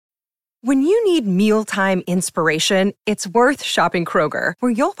When you need mealtime inspiration, it's worth shopping Kroger,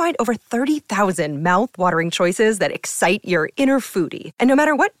 where you'll find over 30,000 mouth-watering choices that excite your inner foodie. And no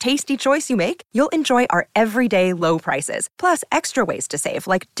matter what tasty choice you make, you'll enjoy our everyday low prices, plus extra ways to save,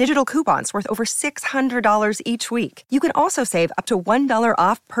 like digital coupons worth over $600 each week. You can also save up to $1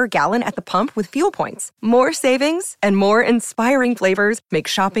 off per gallon at the pump with fuel points. More savings and more inspiring flavors make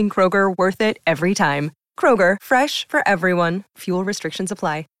shopping Kroger worth it every time. Kroger, fresh for everyone. Fuel restrictions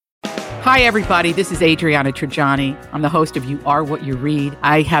apply. Hi, everybody. This is Adriana Trajani. I'm the host of You Are What You Read.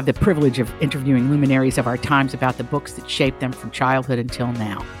 I have the privilege of interviewing luminaries of our times about the books that shaped them from childhood until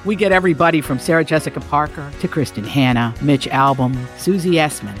now. We get everybody from Sarah Jessica Parker to Kristen Hanna, Mitch Albom, Susie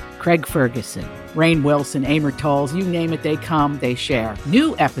Essman, Craig Ferguson, Rainn Wilson, Amor Tolls, you name it, they come, they share.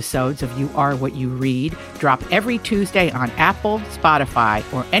 New episodes of You Are What You Read drop every Tuesday on Apple, Spotify,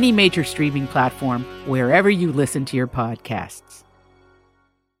 or any major streaming platform wherever you listen to your podcasts.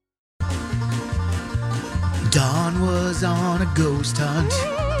 Dawn was on a ghost hunt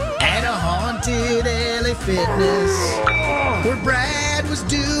at a haunted LA Fitness where Brad was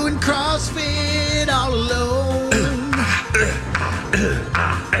doing CrossFit all alone.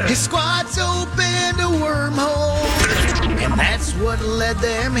 His squats opened a wormhole, and that's what led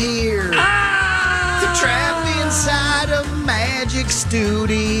them here. They're trapped inside a magic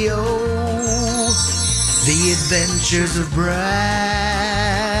studio. The Adventures of Bradley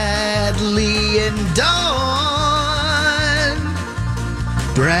and Dawn.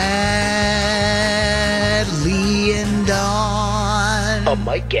 Bradley and Dawn. A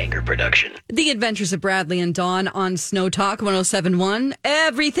Mike Ganger production. The Adventures of Bradley and Dawn on Snow Talk 107.1.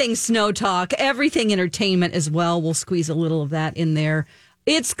 Everything Snow Talk, everything entertainment as well. We'll squeeze a little of that in there.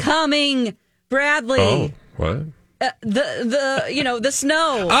 It's coming, Bradley. Oh, what? The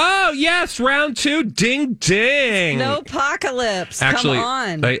snow. Oh, yes, round 2. Ding, ding. Snowpocalypse. Actually,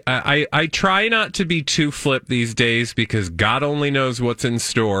 come on. I try not to be too flip these days because God only knows what's in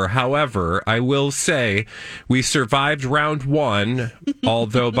store. However, I will say we survived round 1,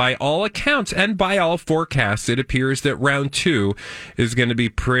 although by all accounts and by all forecasts, it appears that round 2 is going to be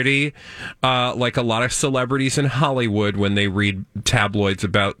pretty like a lot of celebrities in Hollywood when they read tabloids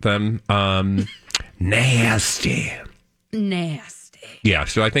about them. Nasty. Yeah,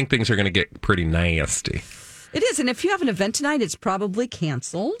 so I think things are going to get pretty nasty. It is, and if you have an event tonight, it's probably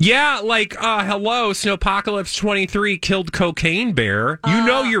canceled. Yeah, like hello, Snowpocalypse 23 killed Cocaine Bear. You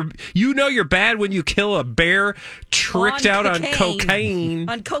know you're bad when you kill a bear tricked out on cocaine.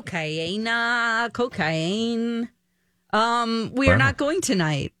 On cocaine. We are not going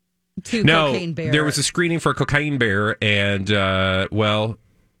tonight to Cocaine Bear. There was a screening for Cocaine Bear, and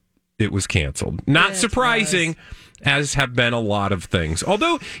it was canceled. Not surprising, as have been a lot of things.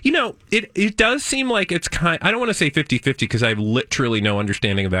 Although, it does seem like it's I don't want to say 50-50 because I have literally no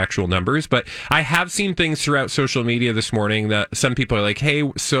understanding of actual numbers, but I have seen things throughout social media this morning that some people are like, hey,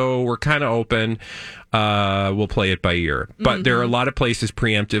 so we're kind of open. We'll play it by ear. But there are a lot of places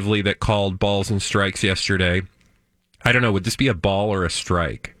preemptively that called balls and strikes yesterday. I don't know. Would this be a ball or a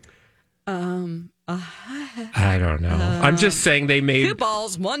strike? I don't know. I'm just saying they made 2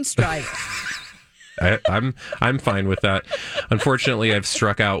 balls, 1 strike. I'm fine with that. Unfortunately, I've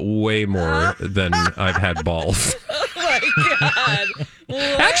struck out way more than I've had balls. Oh my God.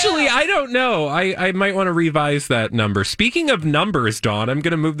 Actually, I don't know. I might want to revise that number. Speaking of numbers, Dawn, I'm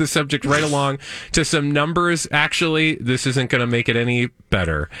going to move the subject right along to some numbers. Actually, this isn't going to make it any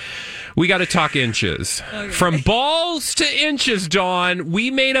better. We got to talk inches. Okay. From balls to inches, Dawn.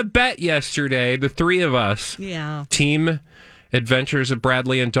 We made a bet yesterday, the 3 of us. Yeah. Team Adventures of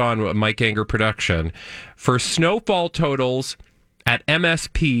Bradley and Dawn, a Mike Ganger production, for snowfall totals at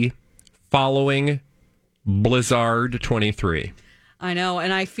MSP following Blizzard 23. I know,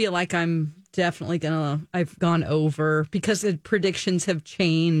 and I feel like I'm definitely I've gone over because the predictions have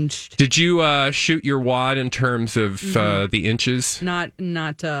changed. Did you shoot your wad in terms of the inches? Not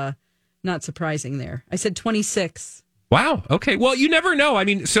surprising there. I said 26. Wow. Okay. Well, you never know. I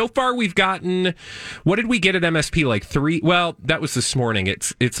mean, so far we've gotten, what did we get at MSP? Like 3? Well, that was this morning.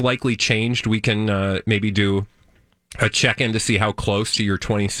 It's likely changed. We can maybe do a check-in to see how close to your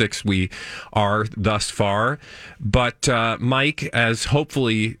 26 we are thus far. But Mike, as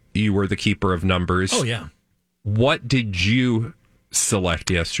hopefully you were the keeper of numbers. Oh, yeah. What did you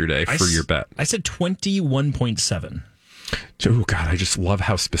select yesterday for your bet? I said 21.7. Oh, God, I just love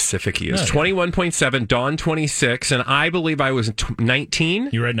how specific he is. 21.7, Dawn 26, and I believe I was 19.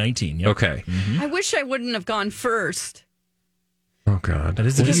 You were at 19, yep. Okay. I wish I wouldn't have gone first. Oh, God. That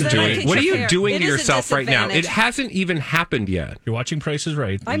is What are you doing to yourself right now? It hasn't even happened yet. You're watching Price is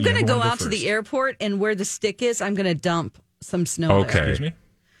Right. I'm going to go out to the airport, and where the stick is, I'm going to dump some snow Okay. there. Excuse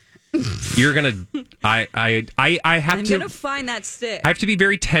me? You're gonna. I have I'm to. gonna find that stick. I have to be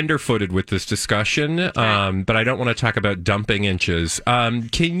very tender-footed with this discussion, but I don't want to talk about dumping inches.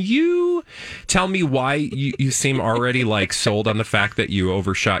 Can you tell me why you seem already like sold on the fact that you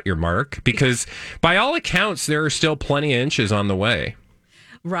overshot your mark? Because by all accounts, there are still plenty of inches on the way.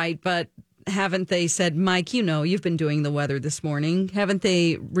 Right, but haven't they said, Mike, you've been doing the weather this morning. Haven't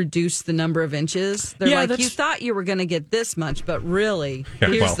they reduced the number of inches? They're like, you thought you were going to get this much, but really,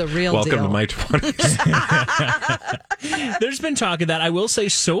 here's the real welcome deal. to my 20s. There's been talk of that. I will say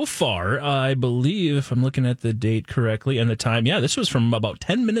so far, I believe, if I'm looking at the date correctly and the time, this was from about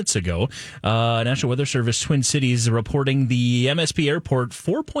 10 minutes ago. National Weather Service Twin Cities reporting the MSP Airport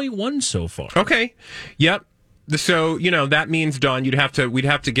 4.1 so far. Okay. Yep. So, that means, Dawn, we'd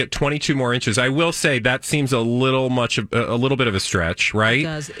have to get 22 more inches. I will say that seems a little bit of a stretch, right?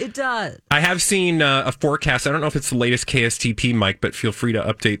 It does. I have seen a forecast. I don't know if it's the latest KSTP, Mike, but feel free to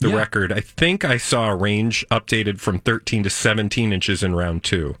update the record. I think I saw a range updated from 13 to 17 inches in round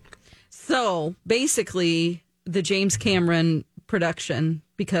 2. So basically, the James Cameron production,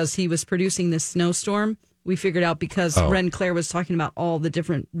 because he was producing this snowstorm, we figured out because Ren Claire was talking about all the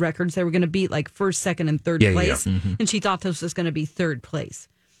different records they were going to beat, like first, second, and third place. Yeah. Mm-hmm. And she thought this was going to be third place.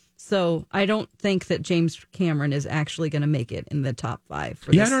 So I don't think that James Cameron is actually going to make it in the top 5.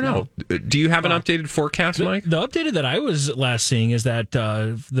 For I don't know. Do you have an updated forecast, Mike? The updated that I was last seeing is that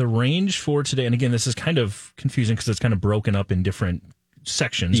the range for today, and again, this is kind of confusing because it's kind of broken up in different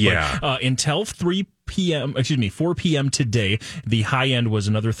sections. Yeah. But, until 4 p.m. today, the high end was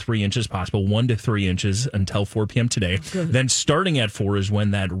another 3 inches possible, 1 to 3 inches until 4 p.m. today. Good. Then starting at 4 is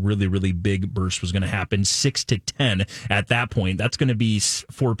when that really, really big burst was going to happen, 6 to 10 at that point. That's going to be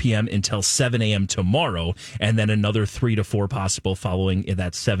 4 p.m. until 7 a.m. tomorrow, and then another 3 to 4 possible following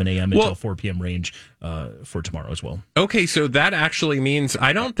that 7 a.m. until 4 p.m. range for tomorrow as well. Okay, so that actually means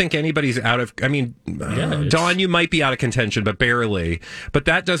I don't think anybody's out of... I mean, Dawn, you might be out of contention, but barely. But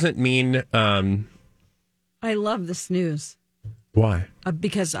that doesn't mean... I love this news. Why?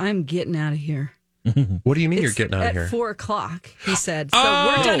 Because I'm getting out of here. What do you mean you're getting out of here? At 4 o'clock, he said. So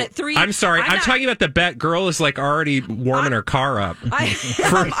we're done at 3. I'm sorry. I'm talking about the bet. Girl is like already warming her car up.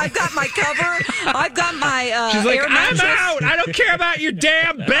 I've got my cover. I've got my She's like, air mattress. I'm out. I don't care about your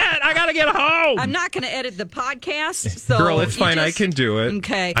damn bet. I got to get home. I'm not going to edit the podcast. So Girl, it's fine. I can do it.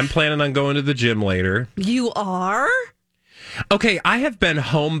 Okay. I'm planning on going to the gym later. You are? Okay, I have been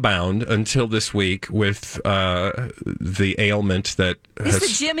homebound until this week with the ailment that Is the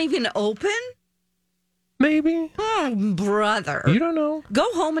gym even open? Maybe. Oh, brother. You don't know.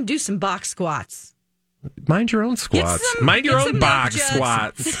 Go home and do some box squats. Mind your own squats. Mind your own box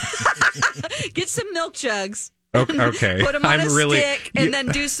squats. Get some milk jugs. Okay. Put them on a stick and then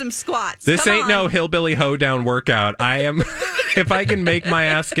do some squats. This ain't no hillbilly hoedown workout. I am, if I can make my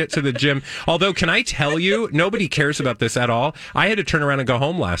ass get to the gym. Although, can I tell you, nobody cares about this at all. I had to turn around and go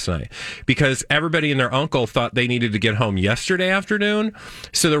home last night because everybody and their uncle thought they needed to get home yesterday afternoon.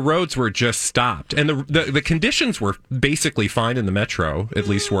 So the roads were just stopped. And the conditions were basically fine in the metro, at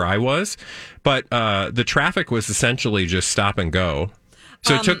least where I was. But the traffic was essentially just stop and go.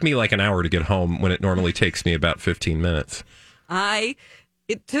 So it took me like an hour to get home when it normally takes me about 15 minutes.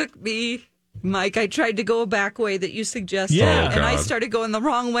 It took me, Mike, I tried to go a back way that you suggested, and I started going the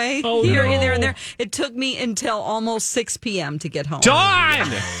wrong way here and there and there. It took me until almost 6 p.m. to get home. Dawn!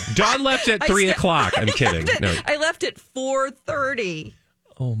 Dawn left at 3 o'clock. I'm kidding. I left at 4:30.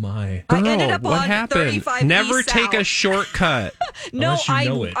 Oh, my. Girl, I ended up what on happened? 35 Never east take south. a shortcut. No,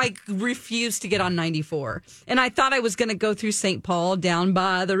 I refused to get on 94. And I thought I was going to go through St. Paul down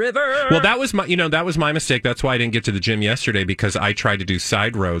by the river. Well, that was my mistake. That's why I didn't get to the gym yesterday, because I tried to do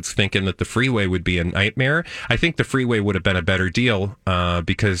side roads thinking that the freeway would be a nightmare. I think the freeway would have been a better deal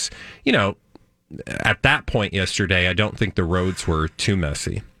because, at that point yesterday, I don't think the roads were too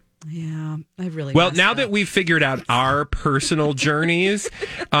messy. Yeah, I really. Well, now that we've figured out our personal journeys,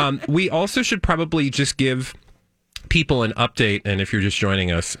 we also should probably just give people an update. And if you're just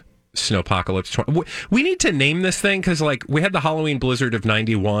joining us, Snowpocalypse, we need to name this thing because, we had the Halloween blizzard of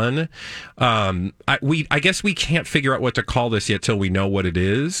 '91. I guess we can't figure out what to call this yet till we know what it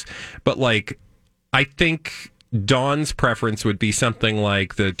is. But I think Dawn's preference would be something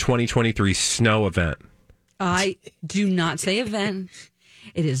like the 2023 snow event. I do not say event.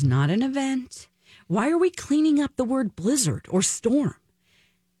 It is not an event. Why are we cleaning up the word blizzard or storm?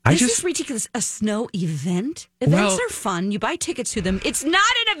 This is ridiculous. A snow event? Events are fun. You buy tickets to them. It's not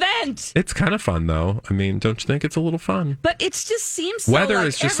an event. It's kind of fun, though. I mean, don't you think it's a little fun? But it just seems so Weather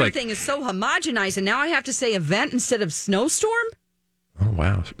is just everything is so homogenized, and now I have to say event instead of snowstorm? Oh,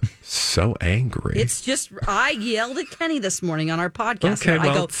 wow. So angry. It's just, I yelled at Kenny this morning on our podcast. Okay, well,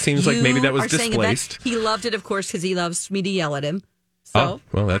 I go, it seems like maybe that was displaced. He loved it, of course, because he loves me to yell at him. So. Oh,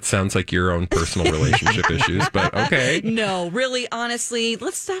 well, that sounds like your own personal relationship issues, but okay. No, really, honestly,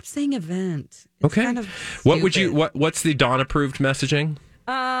 let's stop saying event. It's okay. kind of what would you, what's the Dawn approved messaging?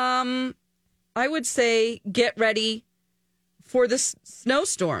 I would say get ready for the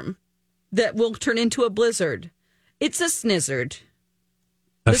snowstorm that will turn into a blizzard. It's a snizzard.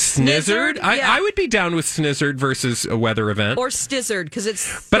 A snizzard? Yeah. I would be down with snizzard versus a weather event. Or stizzard, because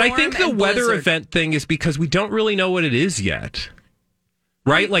it's But I think the weather blizzard. event thing is because we don't really know what it is yet.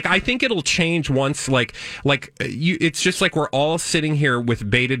 Right? Like, I think it'll change once, it's just like we're all sitting here with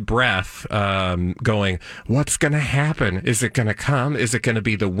bated breath, going, what's going to happen? Is it going to come? Is it going to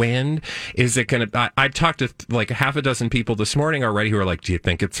be the wind? Is it going to, I talked to like half a dozen people this morning already who are like, do you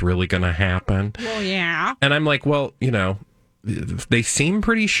think it's really going to happen? Well, yeah. And I'm like, well, they seem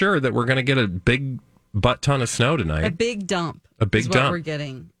pretty sure that we're going to get a big butt ton of snow tonight. A big dump. A big is dump. What we're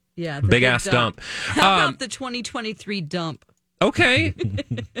getting. Yeah. The big ass dump. How about the 2023 dump? Okay.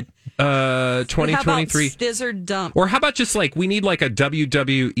 2023. How about Stizzard dump? Or how about just like, we need like a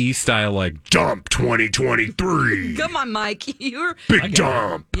WWE style, like, dump 2023. Come on, Mike. You're big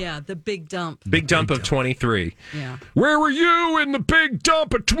dump. Yeah, the big dump. Big dump of 23. Yeah. Where were you in the big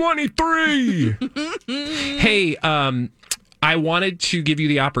dump of 23? Hey, I wanted to give you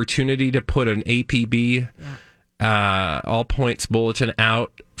the opportunity to put an APB all points bulletin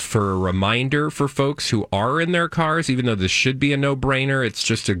out for a reminder for folks who are in their cars, even though this should be a no-brainer. It's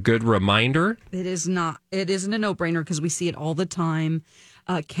just a good reminder. It is not. It isn't a no-brainer because we see it all the time.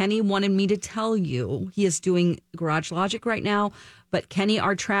 Kenny wanted me to tell you, he is doing Garage Logic right now, but Kenny,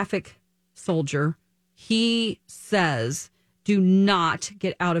 our traffic soldier, he says, do not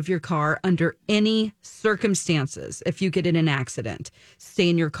get out of your car under any circumstances if you get in an accident. Stay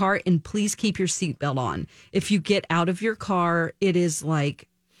in your car and please keep your seatbelt on. If you get out of your car, it is like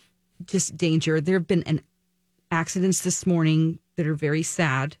just danger. There have been accidents this morning that are very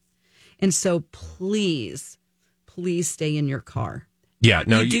sad. And so please stay in your car. Yeah,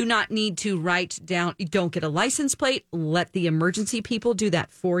 no, you do not need to write down. You don't get a license plate. Let the emergency people do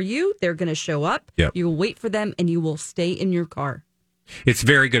that for you. They're going to show up. Yep. You will wait for them, and you will stay in your car. It's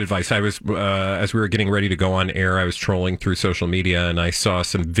very good advice. I was, as we were getting ready to go on air, I was trolling through social media, and I saw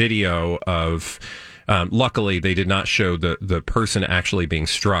some video of. Luckily, they did not show the person actually being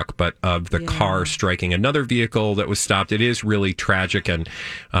struck, but of the car striking another vehicle that was stopped. It is really tragic, and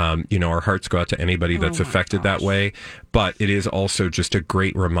our hearts go out to anybody that's affected that way. But it is also just a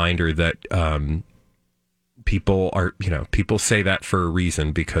great reminder that people say that for a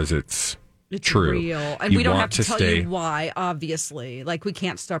reason because it's true. Real. And we don't have to tell you why, obviously. Like, we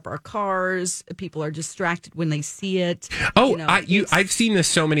can't stop our cars. People are distracted when they see it. Oh, I've seen this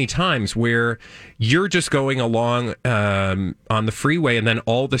so many times where you're just going along on the freeway and then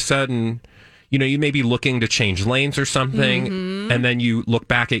all of a sudden, you may be looking to change lanes or something, and then you look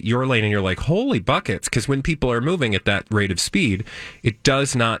back at your lane and you're like, holy buckets, because when people are moving at that rate of speed, it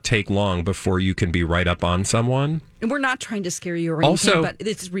does not take long before you can be right up on someone. And we're not trying to scare you or anything, but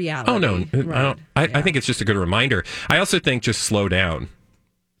it's reality. Oh, no. Right. I think it's just a good reminder. I also think just slow down.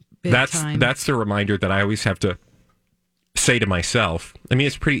 That's the reminder that I always have to say to myself. I mean,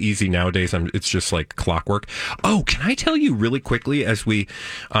 it's pretty easy nowadays. It's just like clockwork. Oh, can I tell you really quickly as we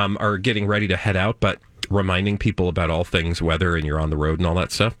are getting ready to head out, but reminding people about all things weather and you're on the road and all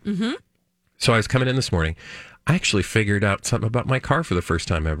that stuff? Mm-hmm. So I was coming in this morning. I actually figured out something about my car for the first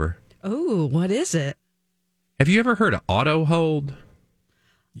time ever. Oh, what is it? Have you ever heard of auto hold?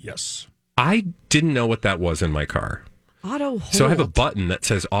 Yes. I didn't know what that was in my car. Auto hold. So I have a button that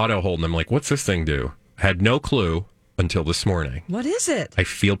says auto hold, and I'm like, what's this thing do? I had no clue until this morning. What is it? I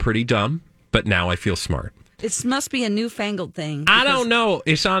feel pretty dumb, but now I feel smart. It must be a newfangled thing. I don't know.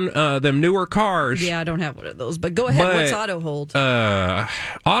 It's on them newer cars. Yeah, I don't have one of those, but go ahead. What's auto hold?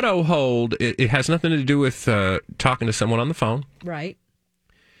 Auto hold, it has nothing to do with talking to someone on the phone. Right.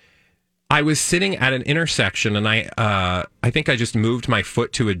 I was sitting at an intersection, and I think I just moved my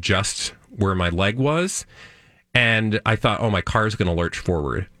foot to adjust where my leg was, and I thought, oh, my car's going to lurch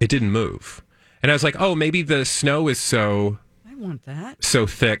forward. It didn't move. And I was like, oh, maybe the snow is so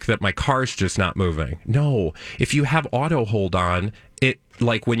thick that my car's just not moving. No, if you have auto hold on, it,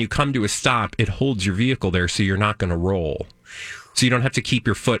 like when you come to a stop, it holds your vehicle there so you're not going to roll. So you don't have to keep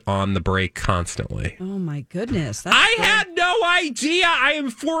your foot on the brake constantly. Oh, my goodness. I had no idea. I am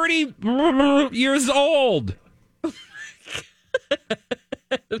 40 years old.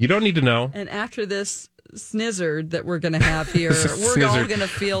 You don't need to know. And after this snizzard that we're going to have here. We're all going to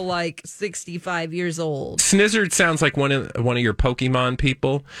feel like 65 years old. Snizzard sounds like one of your Pokemon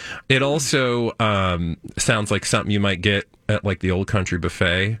people. It also sounds like something you might get at like the Old Country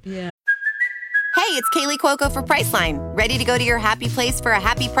Buffet. Yeah. Hey, it's Kaylee Cuoco for Priceline. Ready to go to your happy place for a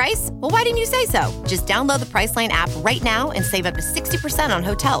happy price? Well, why didn't you say so? Just download the Priceline app right now and save up to 60% on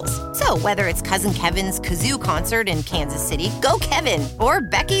hotels. So whether it's Cousin Kevin's Kazoo Concert in Kansas City, go Kevin, or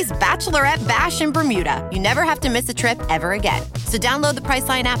Becky's Bachelorette Bash in Bermuda, you never have to miss a trip ever again. So download the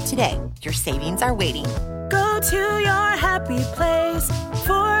Priceline app today. Your savings are waiting. Go to your happy place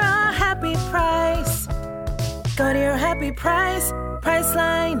for a happy price. Go to your happy price,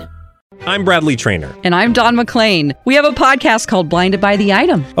 Priceline. I'm Bradley Trainer. And I'm Don McClain. We have a podcast called Blinded by the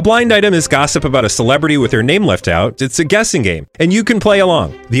Item. A blind item is gossip about a celebrity with their name left out. It's a guessing game, and you can play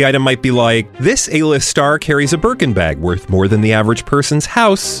along. The item might be like, this A-list star carries a Birkin bag worth more than the average person's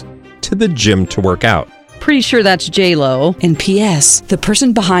house to the gym to work out. Pretty sure that's J-Lo. And P.S. the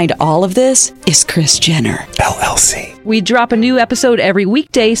person behind all of this is Kris Jenner, LLC. We drop a new episode every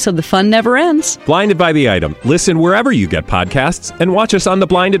weekday so the fun never ends. Blinded by the Item. Listen wherever you get podcasts and watch us on the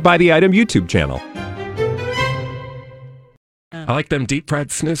Blinded by the Item YouTube channel. I like them deep fried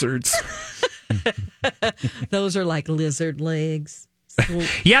snizzards. Those are like lizard legs.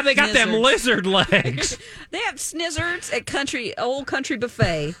 Yeah, they got them lizard legs. They have snizzards at Old Country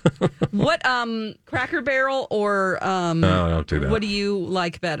Buffet. What, Cracker Barrel or no, don't do that. What do you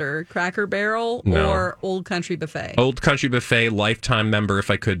like better, Cracker Barrel or Old Country Buffet? Old Country Buffet, lifetime member if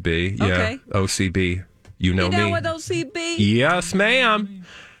I could be. Yeah, okay. OCB. You know you down me. with OCB? Yes, ma'am.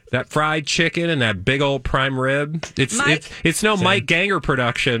 That fried chicken and that big old prime rib. It's no Mike Ganger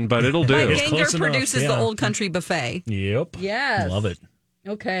production, but it'll do. Mike Ganger produces the Old Country Buffet. Yep. Yes. Love it.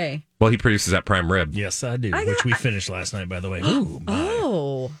 Okay. Well, he produces that prime rib. Yes, I do. Which we finished last night, by the way. Ooh,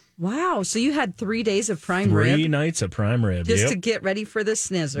 oh, wow. So you had 3 days of prime rib? 3 nights of prime rib. Just to get ready for the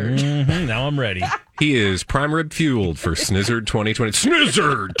snizzard. Mm-hmm. Now I'm ready. He is prime rib fueled for Snizzard 2020.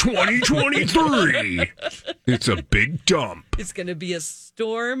 Snizzard 2023. It's a big dump. It's going to be a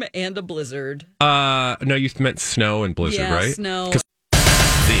storm and a blizzard. No, you meant snow and blizzard, right? Snow.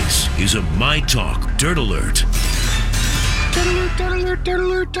 This is a My Talk Dirt Alert.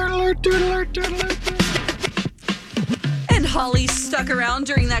 And Holly stuck around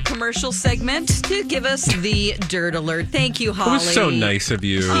during that commercial segment to give us the dirt alert. Thank you, Holly. It was so nice of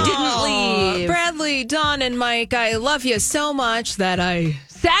you. You didn't leave. Bradley, Don, and Mike, I love you so much that I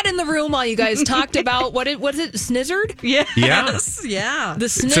sat in the room while you guys talked about what is it, Snizzard? Yes. Yeah. The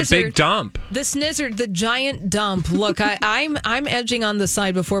Snizzard. It's a big dump. The Snizzard, the giant dump. Look, I'm edging on the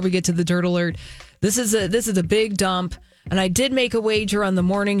side before we get to the dirt alert. This is a big dump. And I did make a wager on the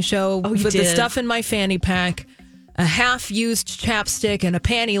morning show with the stuff in my fanny pack, a half-used chapstick, and a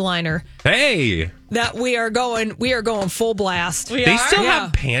panty liner. Hey, that we are going full blast. They still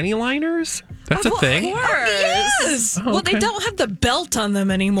have panty liners? That's a thing? Of course. Yes. Oh, okay. Well, they don't have the belt on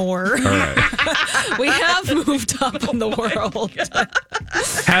them anymore. All right. We have moved up in the world.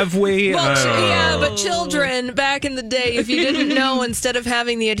 Have we? Well, yeah, but children, back in the day, if you didn't know, instead of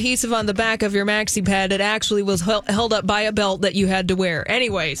having the adhesive on the back of your maxi pad, it actually was held up by a belt that you had to wear.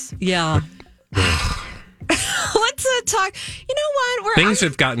 Anyways. Yeah. Let's talk. You know what? Things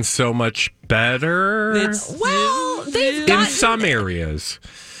have gotten so much better. They've in some areas.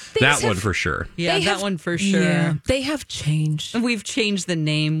 That one for sure. Yeah, that one for sure. Yeah, they have changed. We've changed the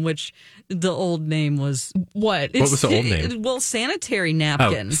name, which the old name was what? What was the old name? Well, sanitary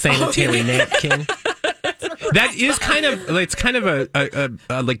napkin. Oh, sanitary napkin. That is kind of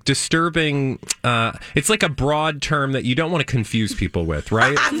a like disturbing. It's like a broad term that you don't want to confuse people with,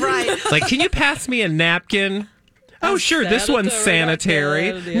 right? Right. Like, can you pass me a napkin? Oh, sure. This one's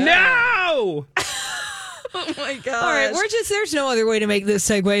sanitary. Yeah. No. Oh my god! All right, there's no other way to make this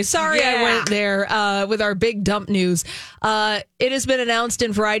segue. Sorry, I went there with our big dump news. It has been announced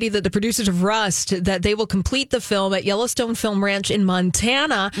in Variety that the producers of Rust that they will complete the film at Yellowstone Film Ranch in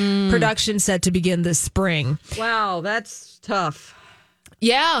Montana. Production set to begin this spring. Wow, that's tough.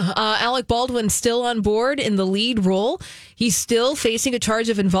 Yeah, Alec Baldwin still on board in the lead role. He's still facing a charge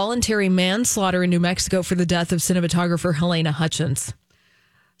of involuntary manslaughter in New Mexico for the death of cinematographer Helena Hutchins.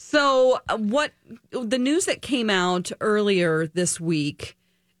 So what the news that came out earlier this week,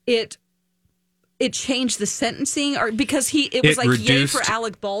 it changed the sentencing because it was yay for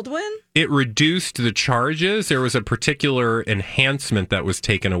Alec Baldwin? It reduced the charges. There was a particular enhancement that was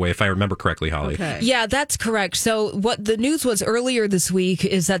taken away, if I remember correctly, Holly. Okay. Yeah, that's correct. So what the news was earlier this week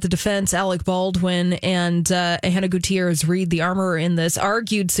is that the defense, Alec Baldwin and Hannah Gutierrez Reed, the armorer in this,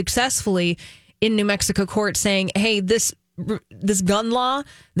 argued successfully in New Mexico court saying, hey, this this gun law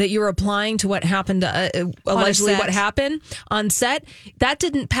that you're applying to what happened, allegedly what happened on set, that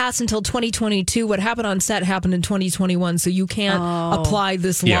didn't pass until 2022. What happened on set happened in 2021, so you can't apply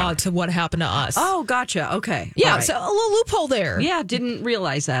this law to what happened to us. Oh, gotcha. Okay. Yeah, right. so a little loophole there. Yeah, didn't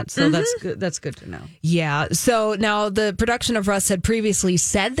realize that. So that's good. That's good to know. Yeah. So now the production of Rust had previously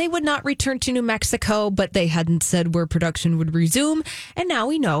said they would not return to New Mexico, but they hadn't said where production would resume. And now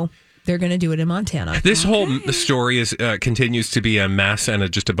we know they're going to do it in Montana. This whole story is continues to be a mess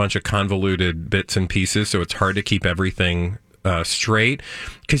and just a bunch of convoluted bits and pieces. So it's hard to keep everything straight,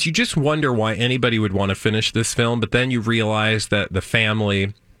 because you just wonder why anybody would want to finish this film. But then you realize that the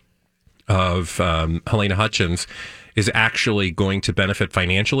family of Helena Hutchins is actually going to benefit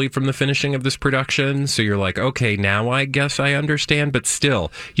financially from the finishing of this production. So you're like, okay, now I guess I understand. But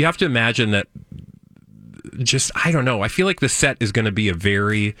still, you have to imagine that I don't know. I feel like the set is going to be a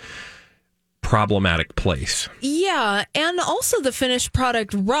very problematic place. Yeah, and also the finished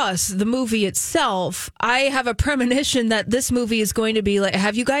product, Rust, the movie itself. I have a premonition that this movie is going to be like,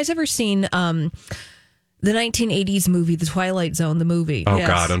 have you guys ever seen the 1980s movie, The Twilight Zone, the movie? Oh, yes.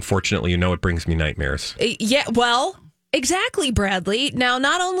 God, unfortunately, it brings me nightmares. Yeah, well, exactly, Bradley. Now,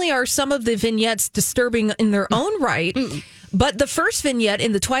 not only are some of the vignettes disturbing in their own right, but the first vignette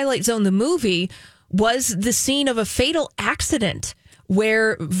in The Twilight Zone, the movie, was the scene of a fatal accident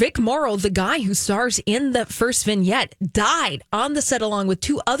where Vic Morrow, the guy who stars in the first vignette, died on the set along with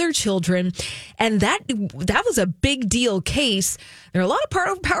two other children. And that was a big deal case. There are a lot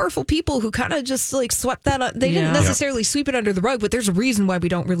of powerful people who kind of just like swept that. They didn't necessarily sweep it under the rug, but there's a reason why we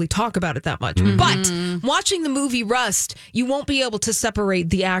don't really talk about it that much. Mm-hmm. But watching the movie Rust, you won't be able to separate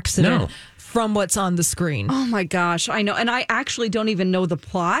the accident from what's on the screen. Oh my gosh, I know. And I actually don't even know the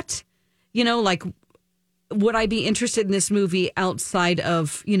plot. Like, would I be interested in this movie outside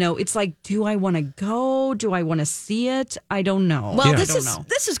of, it's like, do I want to go? Do I want to see it? I don't know. Well,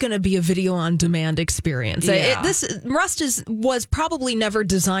 this is going to be a video on demand experience. Yeah. Rust was probably never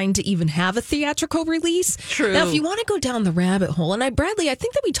designed to even have a theatrical release. True. Now, if you want to go down the rabbit hole, and Bradley, I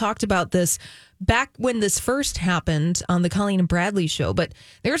think that we talked about this back when this first happened on the Colleen and Bradley show, but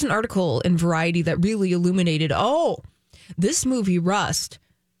there's an article in Variety that really illuminated, this movie Rust,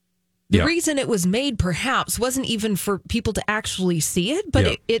 the reason it was made perhaps wasn't even for people to actually see it,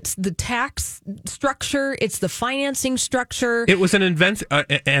 but it's the tax structure, it's the financing structure. It was an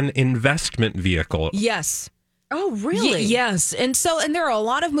investment vehicle. Yes. Oh, really? Yes. And there are a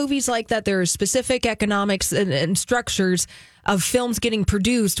lot of movies like that. There are specific economics and structures of films getting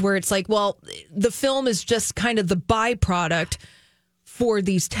produced where it's like, well, the film is just kind of the byproduct for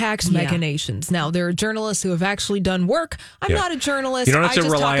these tax machinations. Now, there are journalists who have actually done work. I'm not a journalist. You don't have to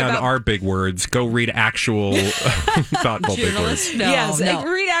rely on our big words. Go read actual thoughtful big words.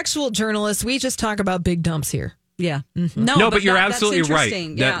 Read actual journalists. We just talk about big dumps here. Yeah. Mm-hmm. No, but you're absolutely right.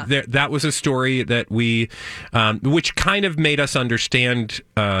 Yeah. That was a story that we, which kind of made us understand,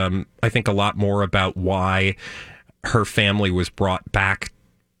 I think, a lot more about why her family was brought back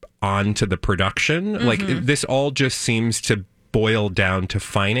onto the production. Mm-hmm. Like, this all just seems to boil down to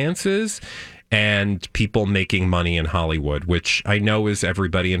finances and people making money in Hollywood, which I know is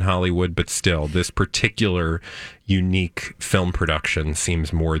everybody in Hollywood, but still, this particular unique film production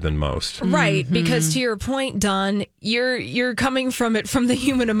seems more than most. Right, because to your point, Don, you're coming from it from the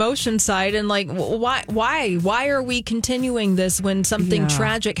human emotion side, and like, why are we continuing this when something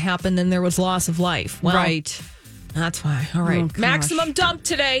tragic happened and there was loss of life? Well, right. That's why. All right. Maximum dump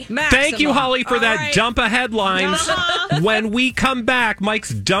today. Thank you, Holly, for that dump of headlines. When we come back,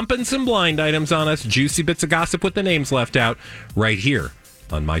 Mike's dumping some blind items on us. Juicy bits of gossip with the names left out right here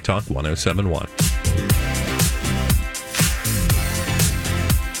on My Talk 1071.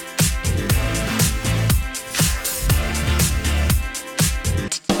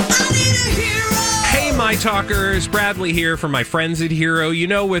 My Talkers, Bradley here from my friends at Hero.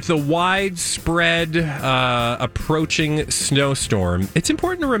 With the widespread approaching snowstorm, it's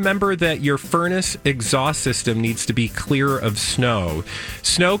important to remember that your furnace exhaust system needs to be clear of snow.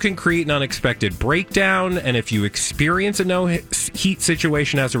 Snow can create an unexpected breakdown, and if you experience a no heat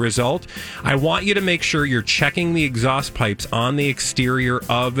situation as a result, I want you to make sure you're checking the exhaust pipes on the exterior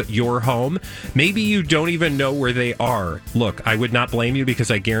of your home. Maybe you don't even know where they are. Look, I would not blame you,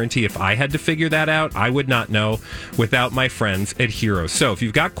 because I guarantee if I had to figure that out, I would not know without my friends at Hero. So if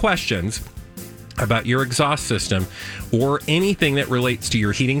you've got questions, about your exhaust system or anything that relates to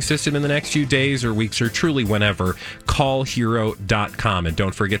your heating system in the next few days or weeks or truly whenever, call Hero.com. And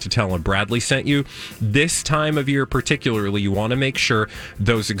don't forget to tell them Bradley sent you. This time of year particularly, you want to make sure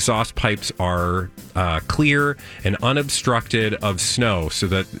those exhaust pipes are clear and unobstructed of snow so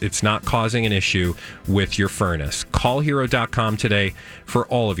that it's not causing an issue with your furnace. Call Hero.com today for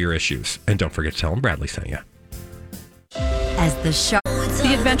all of your issues. And don't forget to tell them Bradley sent you. As the show.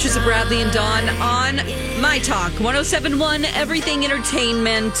 The Adventures of Bradley and Dawn on My Talk 107.1 Everything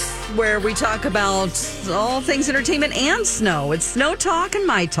Entertainment, where we talk about all things entertainment and snow. It's Snow Talk and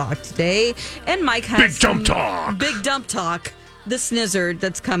My Talk today. And Mike has Big Dump Talk. Big Dump Talk, the snizzard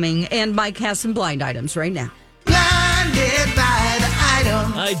that's coming. And Mike has some blind items right now. Blinded by the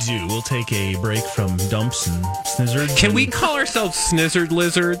item. I do. We'll take a break from dumps and snizzards. Can we call ourselves Snizzard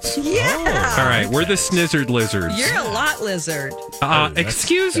Lizards? Yeah. All right, we're the Snizzard Lizards. You're a lot lizard.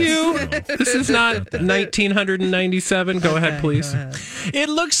 Excuse you. This is not 1997. Go ahead, please. It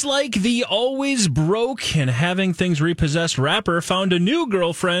looks like the always broke and having things repossessed rapper found a new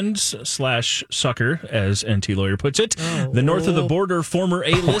girlfriend / sucker, as NT Lawyer puts it. The north of the border former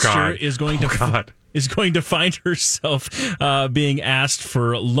A-lister is going to find herself being asked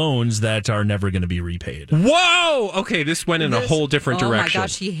for loans that are never going to be repaid. Whoa! Okay, this went in a whole different direction. Oh my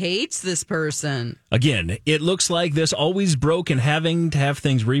gosh, he hates this person. Again, it looks like this always broke and having to have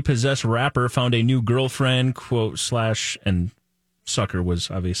things repossessed rapper found a new girlfriend, quote, / and sucker was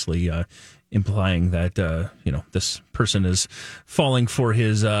obviously implying that, this person is falling for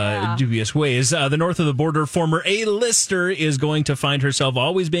his dubious ways. The north of the border former A-lister is going to find herself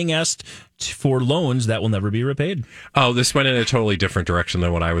always being asked for loans that will never be repaid. Oh, this went in a totally different direction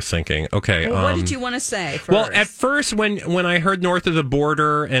than what I was thinking. Okay. Well, what did you want to say first? Well, at first, when I heard north of the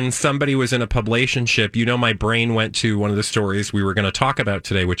border and somebody was in a publicationship, my brain went to one of the stories we were going to talk about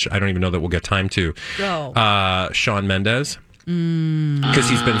today, which I don't even know that we'll get time to. Go. Shawn Mendes. Because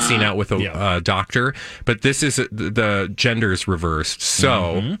he's been seen out with a doctor, but this is the gender's reversed.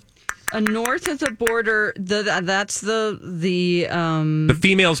 So, north of the border, that's the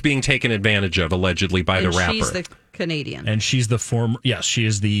female's being taken advantage of allegedly by the rapper. She's the Canadian, and she's the former. Yes, she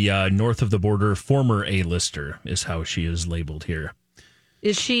is the north of the border former A-lister, is how she is labeled here.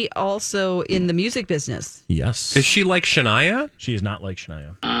 Is she also in the music business? Yes. Is she like Shania? She is not like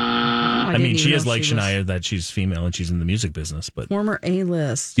Shania. I mean, she is like Shania, that she's female and she's in the music business. But former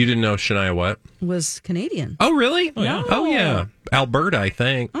A-list. You didn't know Shania what? Was Canadian. Oh, really? Oh, yeah. Oh, yeah. Alberta, I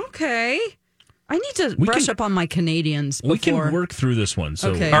think. Okay. I need to brush up on my Canadians before. We can work through this one.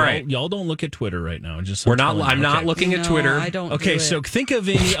 So, okay. All right. Y'all don't look at Twitter right now. I'm not looking at Twitter. I don't. Okay, so think of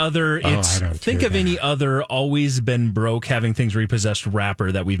any other. Any other always been broke, having things repossessed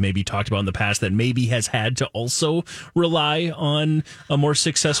rapper that we've maybe talked about in the past that maybe has had to also rely on a more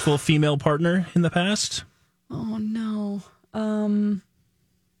successful female partner in the past. Oh no.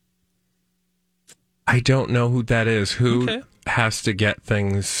 I don't know who that is. Who has to get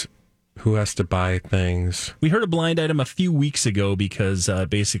things? Who has to buy things? We heard a blind item a few weeks ago because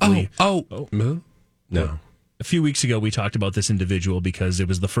basically... No. A few weeks ago, we talked about this individual because it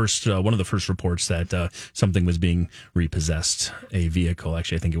was the first one of the first reports that something was being repossessed, a vehicle.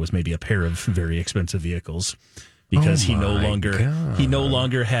 Actually, I think it was maybe a pair of very expensive vehicles because he no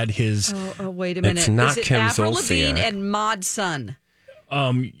longer had his... Oh, wait a minute. It's not is it Kim Avril Zolciak. Lavigne and Mod Sun?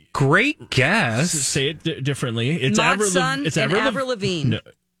 Great guess. Say it differently. It's Mod Sun and Avril Lavigne. No.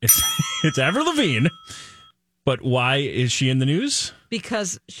 It's Avril Lavigne, but why is she in the news?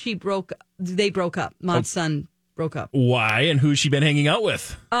 Because they broke up. Mod Sun broke up. Why and who's she been hanging out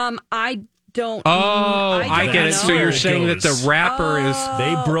with? I don't. I get it. know. So you're saying that the rapper is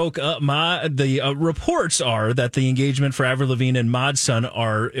they broke up. The reports are that the engagement for Avril Lavigne and Mod Sun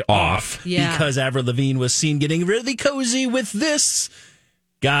are off because Avril Lavigne was seen getting really cozy with this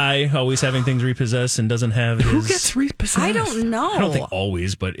guy, always having things repossessed and doesn't have his... Who gets repossessed? I don't know. I don't think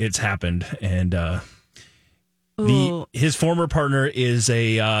always, but it's happened. And his former partner is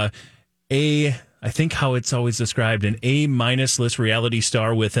I think how it's always described, an A- list reality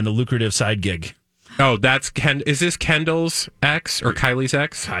star with a lucrative side gig. Oh, is this Kendall's ex or Kylie's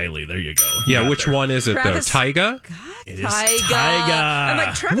ex? Kylie, there you go. Yeah, which one is it Travis though? Tyga? It is Tyga. I'm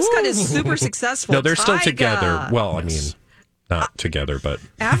like, Travis Scott is super successful. No, they're still Tyga. together. Well, I mean... Not together, but...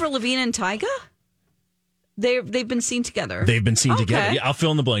 Avril Lavigne and Tyga? They've been seen together. They've been seen together. Yeah, I'll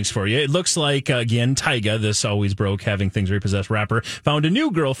fill in the blanks for you. It looks like, again, Tyga, this always broke, having things repossessed rapper, found a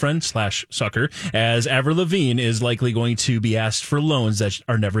new girlfriend / sucker, as Avril Lavigne is likely going to be asked for loans that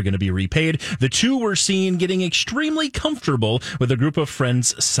are never going to be repaid. The two were seen getting extremely comfortable with a group of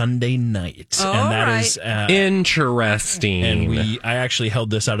friends Sunday night. And that is interesting. And I actually held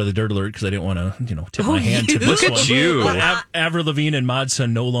this out of the dirt alert because I didn't want to, tip my hand to this Look at one. you. Avril Lavigne and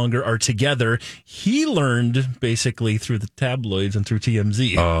Modson no longer are together. He learned basically through the tabloids and through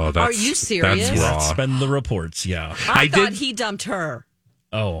TMZ. Oh, Are you serious? That's raw. That's been the reports, yeah. I thought he dumped her.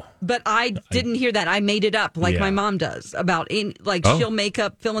 Oh. But I didn't hear that. I made it up like my mom does about she'll make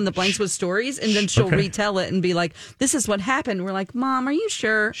up fill in the blanks with stories and then she'll retell it and be like, this is what happened. We're like, Mom, are you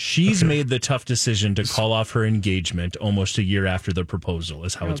sure? She's made the tough decision to call off her engagement almost a year after the proposal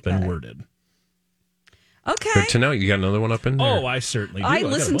is how it's been worded. Okay. Good to know. You got another one up in there? Oh, I certainly do. I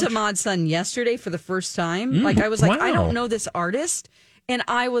listened to Mod Sun yesterday for the first time. I was like, I don't know this artist. And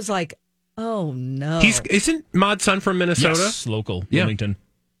I was like, oh, no. Isn't Mod Sun from Minnesota? Yes, local, Wilmington,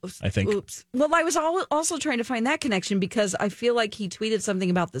 I think. Oops. Well, I was also trying to find that connection because I feel like he tweeted something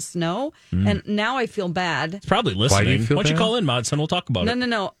about the snow. And now I feel bad. It's probably listening. Why do you feel Why don't you bad? call in, Mod Sun? We'll talk about it.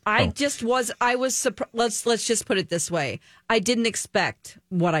 No. I was surprised. Let's just put it this way. I didn't expect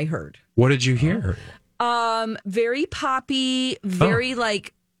what I heard. What did you hear? Very poppy, very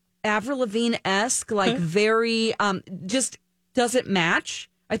like Avril Lavigne-esque, like very just doesn't match.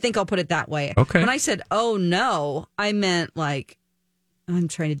 I think I'll put it that way. Okay. When I said, oh no, I meant like I'm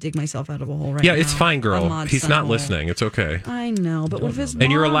trying to dig myself out of a hole right now. Yeah, it's fine, girl. He's not listening. It's okay. I know, but what if his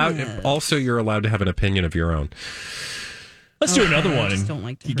And you're mom allowed is? you're allowed to have an opinion of your own. Let's do another I one just and don't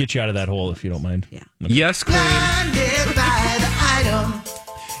like to get you out of that hole if you don't mind. Yeah. Okay. Yes, Queen. Blinded by the item.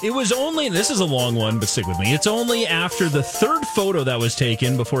 It was only, this is a long one, but stick with me. It's only after the third photo that was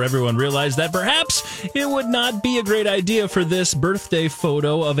taken before everyone realized that perhaps it would not be a great idea for this birthday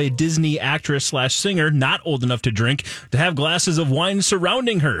photo of a Disney actress / singer not old enough to drink to have glasses of wine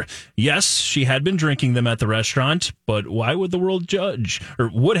surrounding her. Yes, she had been drinking them at the restaurant, but why would the world judge? Or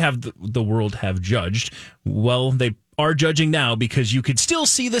would have the world have judged? Well, they are judging now because you could still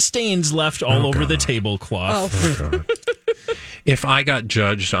see the stains left all over the tablecloth. Oh, if I got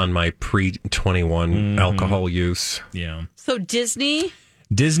judged on my pre-21 alcohol use. Yeah. So Disney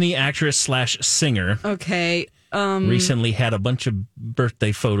actress / singer. Okay. Recently had a bunch of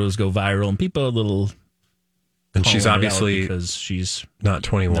birthday photos go viral and people are a little. And she's obviously because she's not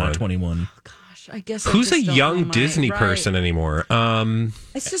 21. Not 21. I guess who's I a just don't young know Disney right. person anymore?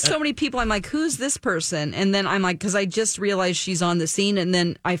 It's just so many people. I'm like, who's this person? And then I'm like, because I just realized she's on the scene, and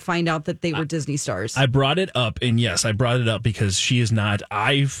then I find out that they were Disney stars. I brought it up, and yes, I brought it up because she is not.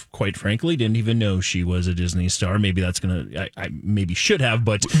 I quite frankly didn't even know she was a Disney star. Maybe that's gonna. I maybe should have,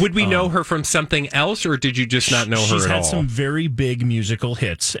 but would we know her from something else, or did you just not know her at all? She's had some very big musical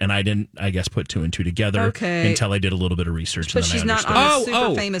hits, and I didn't. I guess put two and two together until I did a little bit of research. But and then she's I not on a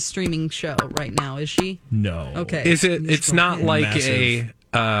super famous streaming show right now, is she? No. Okay. Is it? It's not like Massive.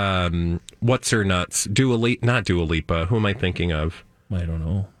 a what's her nuts? Not Dua Lipa. Who am I thinking of? I don't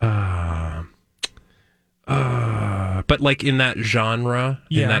know. But like in that genre,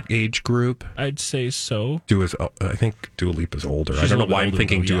 in that age group, I'd say so. I think Dua Lipa's older. She's I don't know a little why I'm older,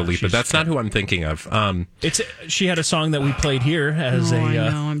 thinking though. Dua Yeah, Lipa. she's- That's not who I'm thinking of. She had a song that we played here as I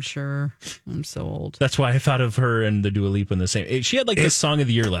know, I'm sure. I'm so old. That's why I thought of her and the Dua Lipa in the same. She had like the song of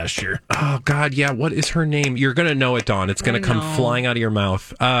the year last year. Oh God, yeah. What is her name? You're gonna know it, Dawn. It's gonna come flying out of your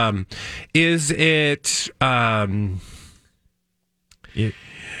mouth. Is it?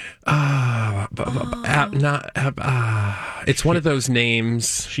 It's one of those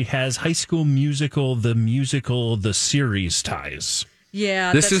names. She has High School Musical, the series ties.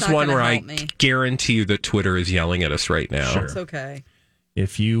 Yeah, this that's is not one gonna where I help me. guarantee you that Twitter is yelling at us right now. Sure. It's okay.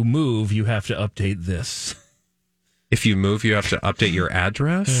 If you move, you have to update this. If you move, you have to update your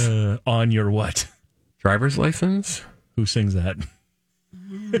address on your what? Driver's license. Who sings that?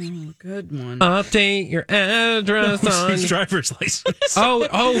 Good one. Update your address Who on sings driver's license.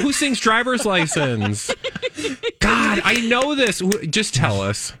 Oh, who sings driver's license? God, I know this. Just tell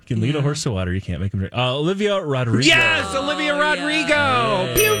us. You can lead a horse to water. You can't make him drink. Olivia Rodrigo. Yes, Olivia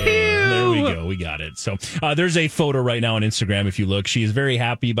Rodrigo. Pew, pew. There we go. We got it. So there's a photo right now on Instagram. If you look, she is very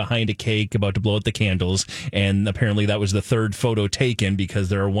happy behind a cake, about to blow out the candles. And apparently that was the third photo taken because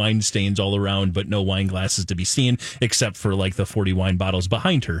there are wine stains all around, but no wine glasses to be seen except for like the 40 wine bottles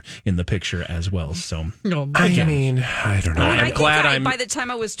behind her in the picture as well. So I mean, I don't know. I'm glad by the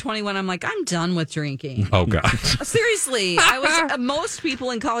time I was 21, I'm like, I'm done with drinking. Oh God. Seriously, I was. Most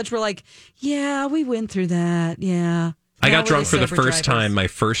people in college were like, "Yeah, we went through that. Yeah, I got drunk for the first time my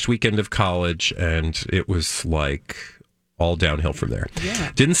first weekend of college, and it was like all downhill from there.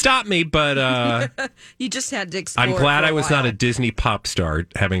 Yeah. Didn't stop me, but you just had to explore. I'm glad I was not a Disney pop star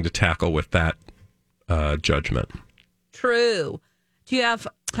having to tackle with that judgment. True. Do you have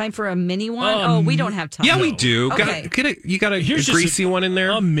time for a mini one? We don't have time. Yeah, we do. Okay. You got a greasy one in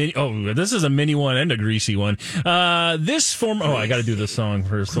there? This is a mini one and a greasy one. This former... I got to do the song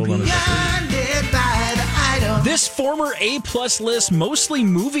first. Hold on a second. This former A-plus list, mostly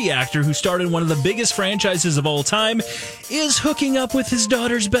movie actor who starred in one of the biggest franchises of all time is hooking up with his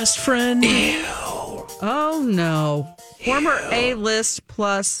daughter's best friend. Ew. Oh, no. Former A-list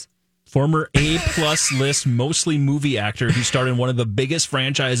plus... Former A-plus list, mostly movie actor who starred in one of the biggest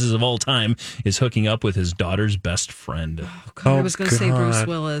franchises of all time is hooking up with his daughter's best friend. Oh, God, I was going to say Bruce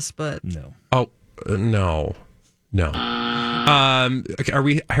Willis, but... No. Oh, no. Are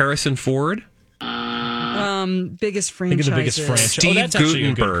we Harrison Ford? Biggest franchise. Think of the biggest franchise. Steve that's actually a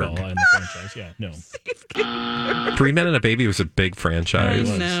good Guttenberg. call in the franchise. Yeah, no. 3 Men and a Baby was a big franchise.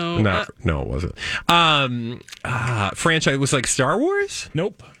 No. No, it wasn't. Franchise was like Star Wars?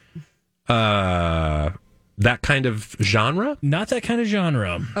 Nope. That kind of genre? Not that kind of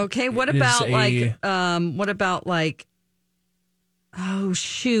genre. Okay, what about oh,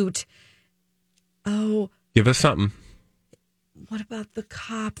 shoot. Oh. Give us something. What about the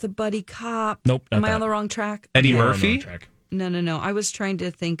cop, the buddy cop? Nope. Am I on the wrong track? Eddie Murphy? No. I was trying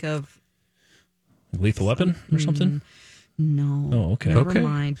to think of... Lethal Weapon or something? No. Oh, okay. Never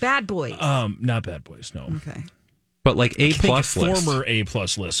mind. Bad Boys. Not Bad Boys, no. Okay. But like A-plus list. Former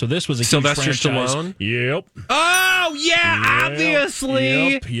A-plus list. So this was a Sylvester huge franchise. Stallone? Yep. Oh, yeah,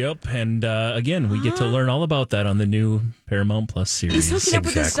 obviously. Yep. And again, we get to learn all about that on the new Paramount Plus series. He's hooking up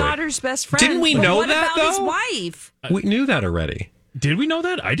with his daughter's best friend. Didn't we know that, though? What though? about his wife? We knew that already. Did we know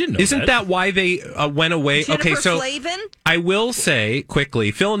that? I didn't know Isn't that why they went away? Jennifer so Flavin? I will say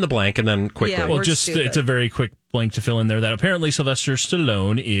quickly, fill in the blank and then quickly. Yeah, Well, we're just stupid. it's a very quick blank to fill in there that apparently Sylvester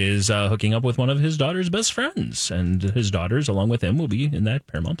Stallone is hooking up with one of his daughter's best friends, and his daughters, along with him, will be in that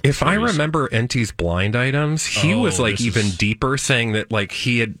Paramount Plus If I series. remember NT's blind items, he was like even deeper, saying that like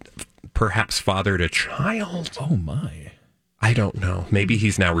he had perhaps fathered a child. Oh my. I don't know. Maybe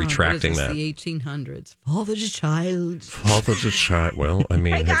he's now retracting what is that. this, the 1800s. Fathered a child. Fathered a child. Well, I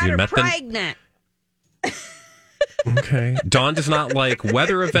mean, I have got you her met them? pregnant. Okay. Dawn does not like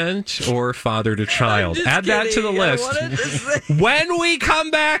weather event or fathered a child. Add that to the list. When we come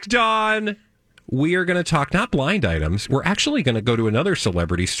back, Dawn, we are going to talk not blind items. We're actually going to go to another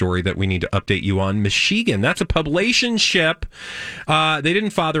celebrity story that we need to update you on. Michigan. That's a Publication ship. They didn't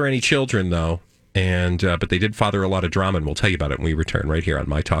father any children, though. But they did father a lot of drama, and we'll tell you about it when we return right here on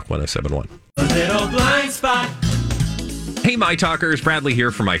My Talk 107.1. A little blind spot. Hey, My Talkers, Bradley here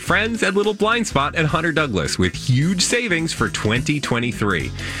for my friends at Little Blind Spot and Hunter Douglas with huge savings for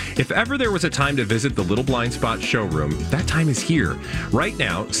 2023. If ever there was a time to visit the Little Blind Spot showroom, that time is here. Right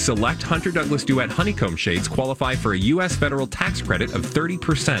now, select Hunter Douglas Duet Honeycomb shades qualify for a U.S. federal tax credit of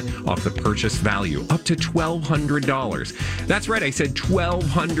 30% off the purchase value, up to $1,200. That's right, I said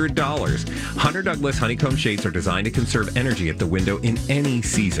 $1,200. Hunter Douglas Honeycomb shades are designed to conserve energy at the window in any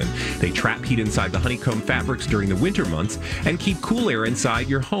season. They trap heat inside the honeycomb fabrics during the winter months and keep cool air inside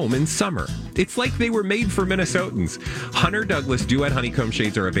your home in summer. It's like they were made for Minnesotans. Hunter Douglas Duet Honeycomb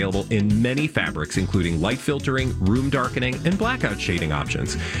shades are available in many fabrics, including light filtering, room darkening, and blackout shading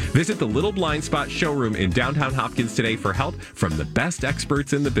options. Visit the Little Blind Spot showroom in downtown Hopkins today for help from the best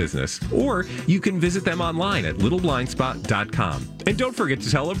experts in the business. Or you can visit them online at littleblindspot.com. And don't forget to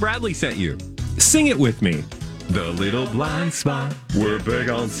tell them Bradley sent you. Sing it with me. The Little Blind Spot. We're big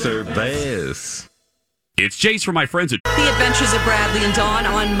on service. It's Jace from my friends at The Adventures of Bradley and Dawn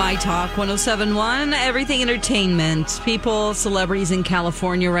on My Talk 107.1. Everything entertainment. People, celebrities in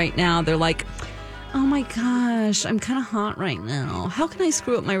California right now, they're like, oh my gosh, I'm kind of hot right now. How can I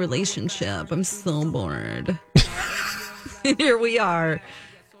screw up my relationship? I'm so bored. Here we are,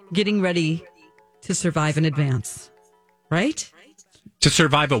 getting ready to survive in advance. Right? To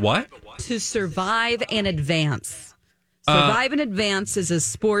survive a what? To survive and advance. Survive and advance is a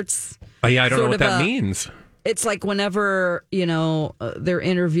sports... I don't know what that means. It's like whenever, they're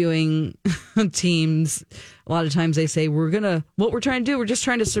interviewing teams, a lot of times they say, what we're trying to do, we're just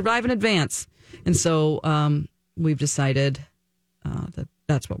trying to survive in advance. And so we've decided that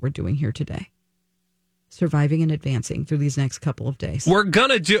that's what we're doing here today. surviving and advancing through these next couple of days. We're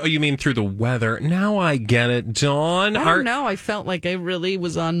gonna do. You mean through the weather? Now I get it, Dawn. I don't know. I felt like I really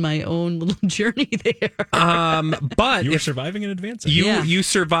was on my own little journey there. But you were surviving and advancing. You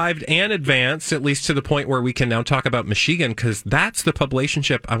survived and advanced, at least to the point where we can now talk about Michigan, because that's the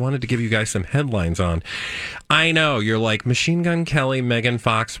publicationship I wanted to give you guys some headlines on. I know you're like, Machine Gun Kelly, Megan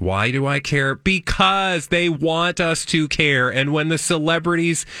Fox. Why do I care? Because they want us to care, and when the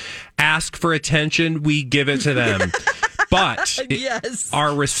celebrities ask for attention, we give it to them. But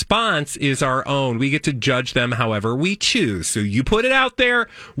our response is our own. We get to judge them however we choose. So you put it out there,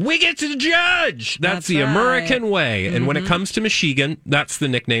 we get to judge. That's the right. American way. And when it comes to Michigan, that's the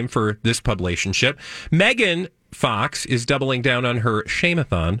nickname for this publicationship. Megan Fox is doubling down on her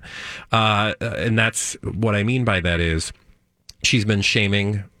shame-a-thon. And that's what I mean by that is she's been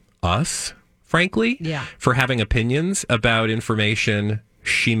shaming us, frankly, for having opinions about information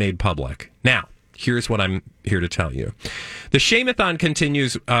she made public. Now, here's what I'm here to tell you. The shame-a-thon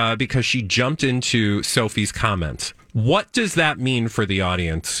continues because she jumped into Sophie's comments. What does that mean for the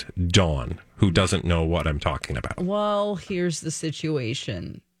audience, Dawn, who doesn't know what I'm talking about? Well, here's the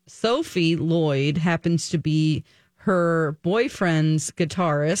situation. Sophie Lloyd happens to be her boyfriend's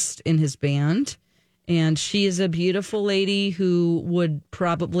guitarist in his band. And she is a beautiful lady who would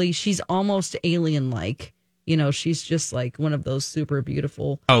probably, she's almost alien-like. You know, she's just like one of those super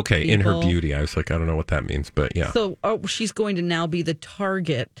beautiful people. In her beauty. I was like, I don't know what that means, but yeah. So she's going to now be the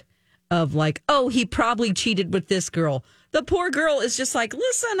target of like, oh, he probably cheated with this girl. The poor girl is just like,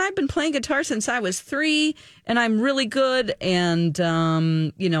 listen, I've been playing guitar since I was 3 and I'm really good. And,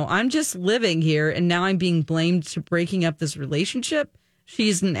 I'm just living here. And now I'm being blamed for breaking up this relationship. She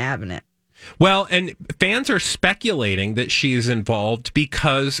isn't having it. Well, and fans are speculating that she is involved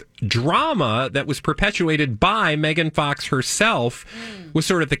because drama that was perpetuated by Megan Fox herself was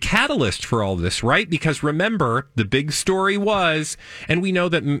sort of the catalyst for all this, right? Because remember, the big story was, and we know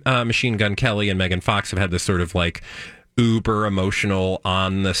that Machine Gun Kelly and Megan Fox have had this sort of like uber emotional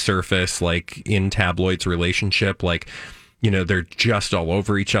on the surface, like in tabloids relationship, like, they're just all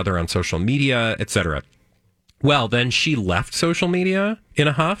over each other on social media, etc. Well, then she left social media in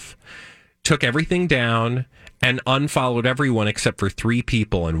a huff, took everything down, and unfollowed everyone except for 3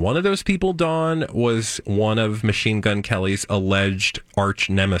 people. And one of those people, Dawn, was one of Machine Gun Kelly's alleged arch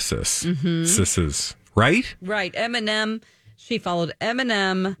nemesis. Right? Right. Eminem. She followed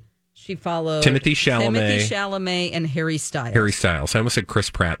Eminem. She followed Timothy Chalamet and Harry Styles. I almost said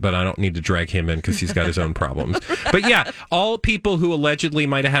Chris Pratt, but I don't need to drag him in because he's got his own problems. But yeah, all people who allegedly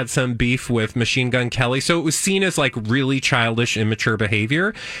might have had some beef with Machine Gun Kelly. So it was seen as like really childish, immature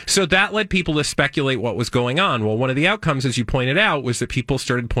behavior. So that led people to speculate what was going on. Well, one of the outcomes, as you pointed out, was that people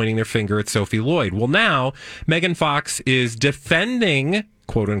started pointing their finger at Sophie Lloyd. Well, now Megan Fox is defending,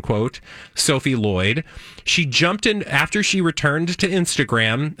 quote unquote, Sophie Lloyd. She jumped in after she returned to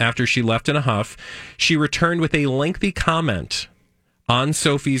Instagram, after she left in a huff. She returned with a lengthy comment on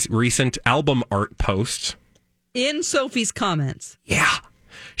Sophie's recent album art post. In Sophie's comments. Yeah.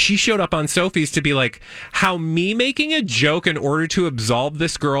 She showed up on Sophie's to be like, how me making a joke in order to absolve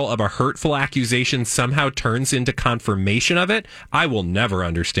this girl of a hurtful accusation somehow turns into confirmation of it, I will never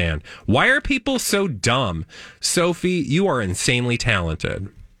understand. Why are people so dumb? Sophie, you are insanely talented.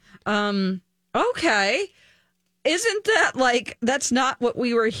 Okay. Isn't that like, that's not what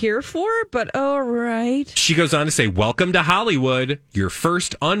we were here for, but all right. She goes on to say, welcome to Hollywood, your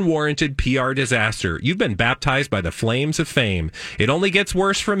first unwarranted PR disaster. You've been baptized by the flames of fame. It only gets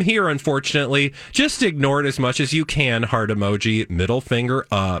worse from here, unfortunately. Just ignore it as much as you can, heart emoji, middle finger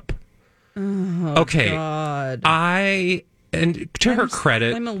up. Oh, okay. God. Her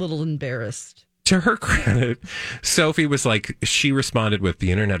credit, I'm a little embarrassed. To her credit, Sophie was like, she responded with,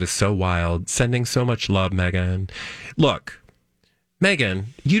 the internet is so wild, sending so much love, Megan. Look, Megan,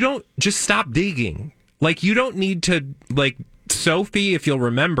 you don't, just stop digging. Like, you don't need to, like, Sophie, if you'll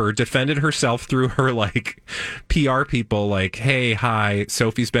remember, defended herself through her, like, PR people, like, hey, hi,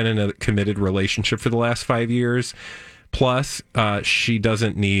 Sophie's been in a committed relationship for the last 5 years. Plus, she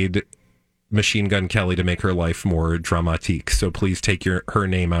doesn't need Machine Gun Kelly to make her life more dramatique. So please take her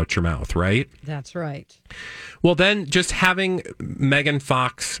name out your mouth, right? That's right. Well, then just having Megan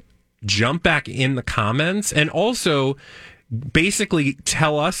Fox jump back in the comments and also basically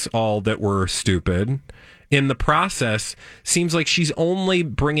tell us all that we're stupid in the process seems like she's only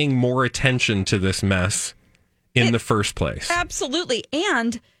bringing more attention to this mess in the first place. Absolutely.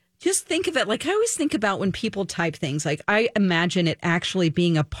 And just think of it, like I always think about when people type things, like I imagine it actually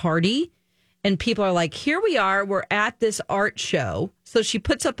being a party. And people are like, here we are. We're at this art show. So she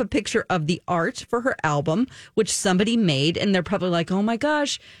puts up a picture of the art for her album, which somebody made. And they're probably like, oh, my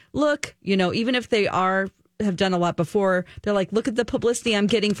gosh, look, even if they have done a lot before, they're like, look at the publicity I'm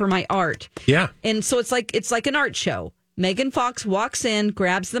getting for my art. Yeah. And so it's like an art show. Megan Fox walks in,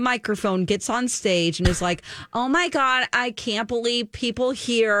 grabs the microphone, gets on stage, and is like, oh, my God, I can't believe people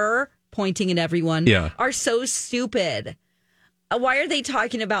here, pointing at everyone, are so stupid. Why are they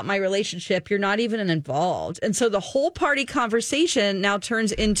talking about my relationship? You're not even involved. And so the whole party conversation now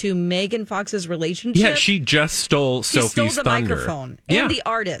turns into Megan Fox's relationship. Yeah, she just stole Sophie's the thunder. Microphone and the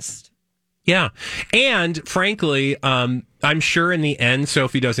artist. Yeah. And frankly, I'm sure in the end,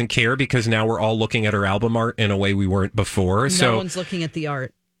 Sophie doesn't care because now we're all looking at her album art in a way we weren't before. No one's looking at the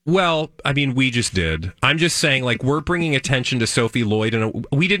art. Well, I mean, we just did. I'm just saying, we're bringing attention to Sophie Lloyd, and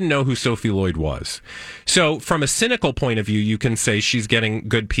we didn't know who Sophie Lloyd was. So from a cynical point of view, you can say she's getting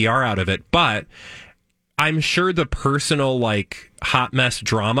good PR out of it, but I'm sure the personal, hot mess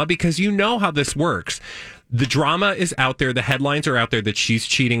drama, because you know how this works. The drama is out there. The headlines are out there that she's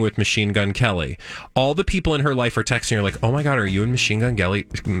cheating with Machine Gun Kelly. All the people in her life are texting her like, oh my God, are you and Machine Gun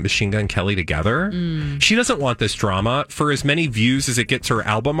Kelly together? She doesn't want this drama. For as many views as it gets her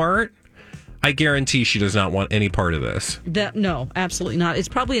album art, I guarantee she does not want any part of this. No, absolutely not. It's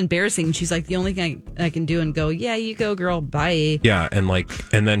probably embarrassing. She's like, the only thing I can do and go, yeah, you go, girl, bye. Yeah, and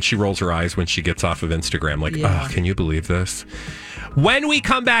then she rolls her eyes when she gets off of Instagram. Oh, can you believe this? When we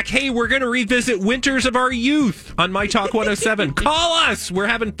come back, hey, we're going to revisit Winters of Our Youth on My Talk 107. Call us. We're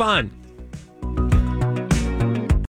having fun.